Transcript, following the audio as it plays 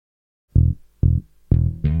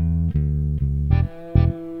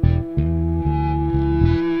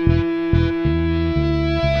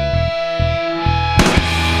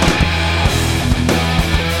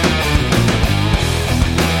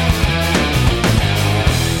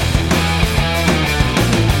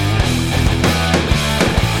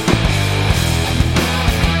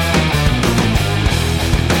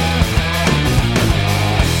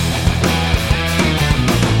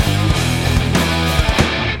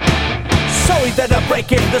that are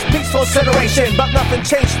breaking this peaceful generation. But nothing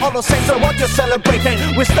changed, all the same, so what you're celebrating.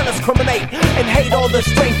 We still discriminate and hate all the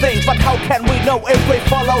strange things. But how can we know if we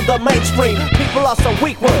follow the mainstream? People are so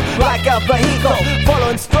weak, we're like a vehicle. Follow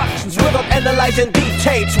instructions without analyzing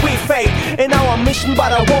details. We fade in our mission,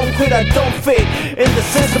 but I won't quit, I don't fit in the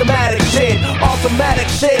systematic shit. Automatic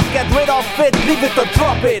shit, get rid of it, leave it or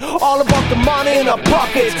drop it. All about the money in our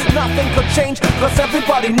pockets. Nothing could change, cause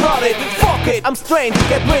everybody nodded. Fuck it, I'm strange,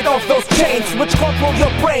 get rid of those chains which control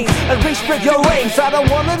your brains and restrict your range. I don't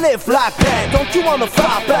wanna live like that, don't you wanna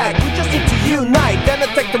fight back? We just need to unite, then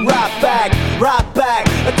attack them right back. Right back,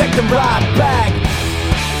 attack them right back.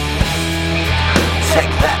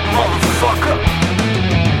 Take that, motherfucker.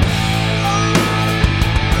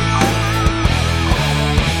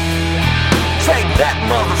 Take that,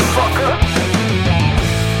 motherfucker.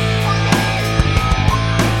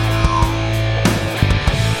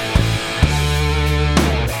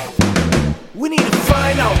 We need to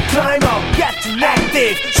find out, climb out, get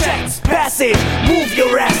active. Checks, passage, move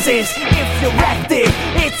your asses. If you're active,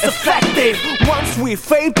 it's effective. Once we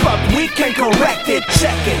fade, but we can correct it.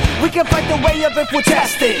 Check it, we can find a way of if we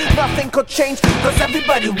test it. Nothing could change, cause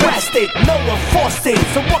everybody rested. No one forced it,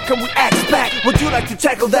 so what can we expect? Would you like to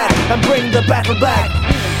tackle that and bring the battle back?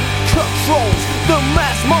 Controls the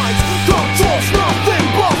mass minds, controls nothing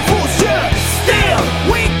but bullshit. Still,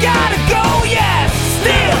 we gotta go, yes.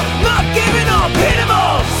 Still, not giving up, hit 'em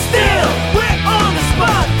up. Still, we're on the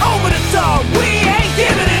spot, over the top, we ain't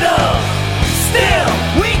giving it up. Still,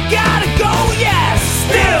 we gotta go, yes.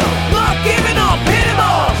 Still, not giving up, hit 'em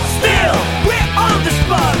up. Still, we're on the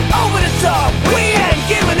spot, over the top, we ain't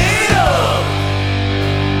giving it up.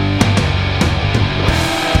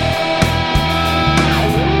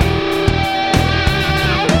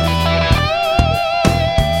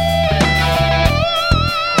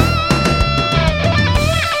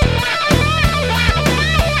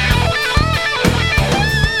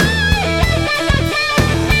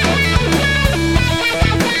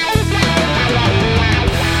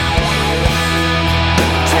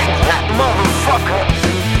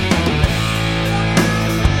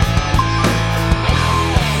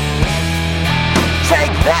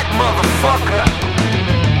 Take that, motherfucker.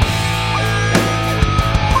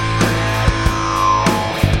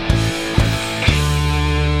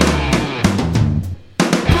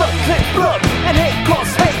 Blood takes blood, and hate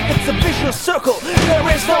causes hate. It's a vicious circle,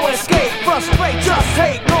 there is no escape. Frustrate, just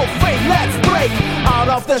hate, no faith, let's break out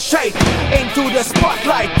of the shade, into the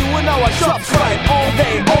spotlight, doing our jobs right, all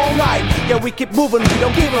day, all night. Yeah, we keep moving, we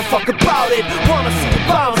don't give a fuck about it. Wanna see the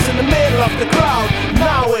bounce in the middle of the crowd.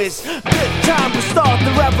 Now is the time to start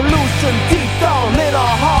the revolution deep down in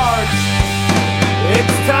our hearts.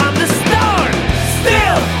 It's time to start.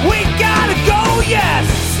 Still, we gotta go, yes.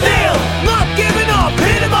 Still, not giving up,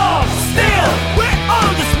 hit 'em up. Still, we're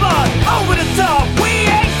on the spot, over the top, we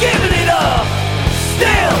ain't giving it up.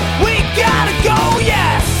 Still, we gotta go,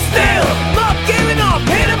 yes. Still, not giving up,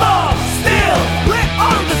 hit 'em up. Still, we're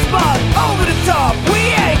on the spot, over the top, we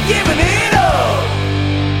ain't giving it up.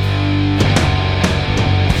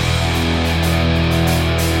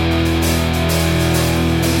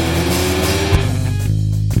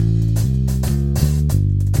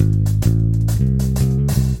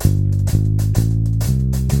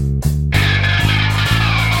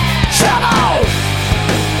 Shout out!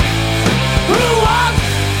 Who wants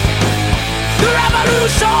the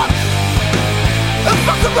revolution? A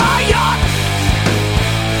fucking riot!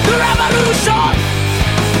 The revolution!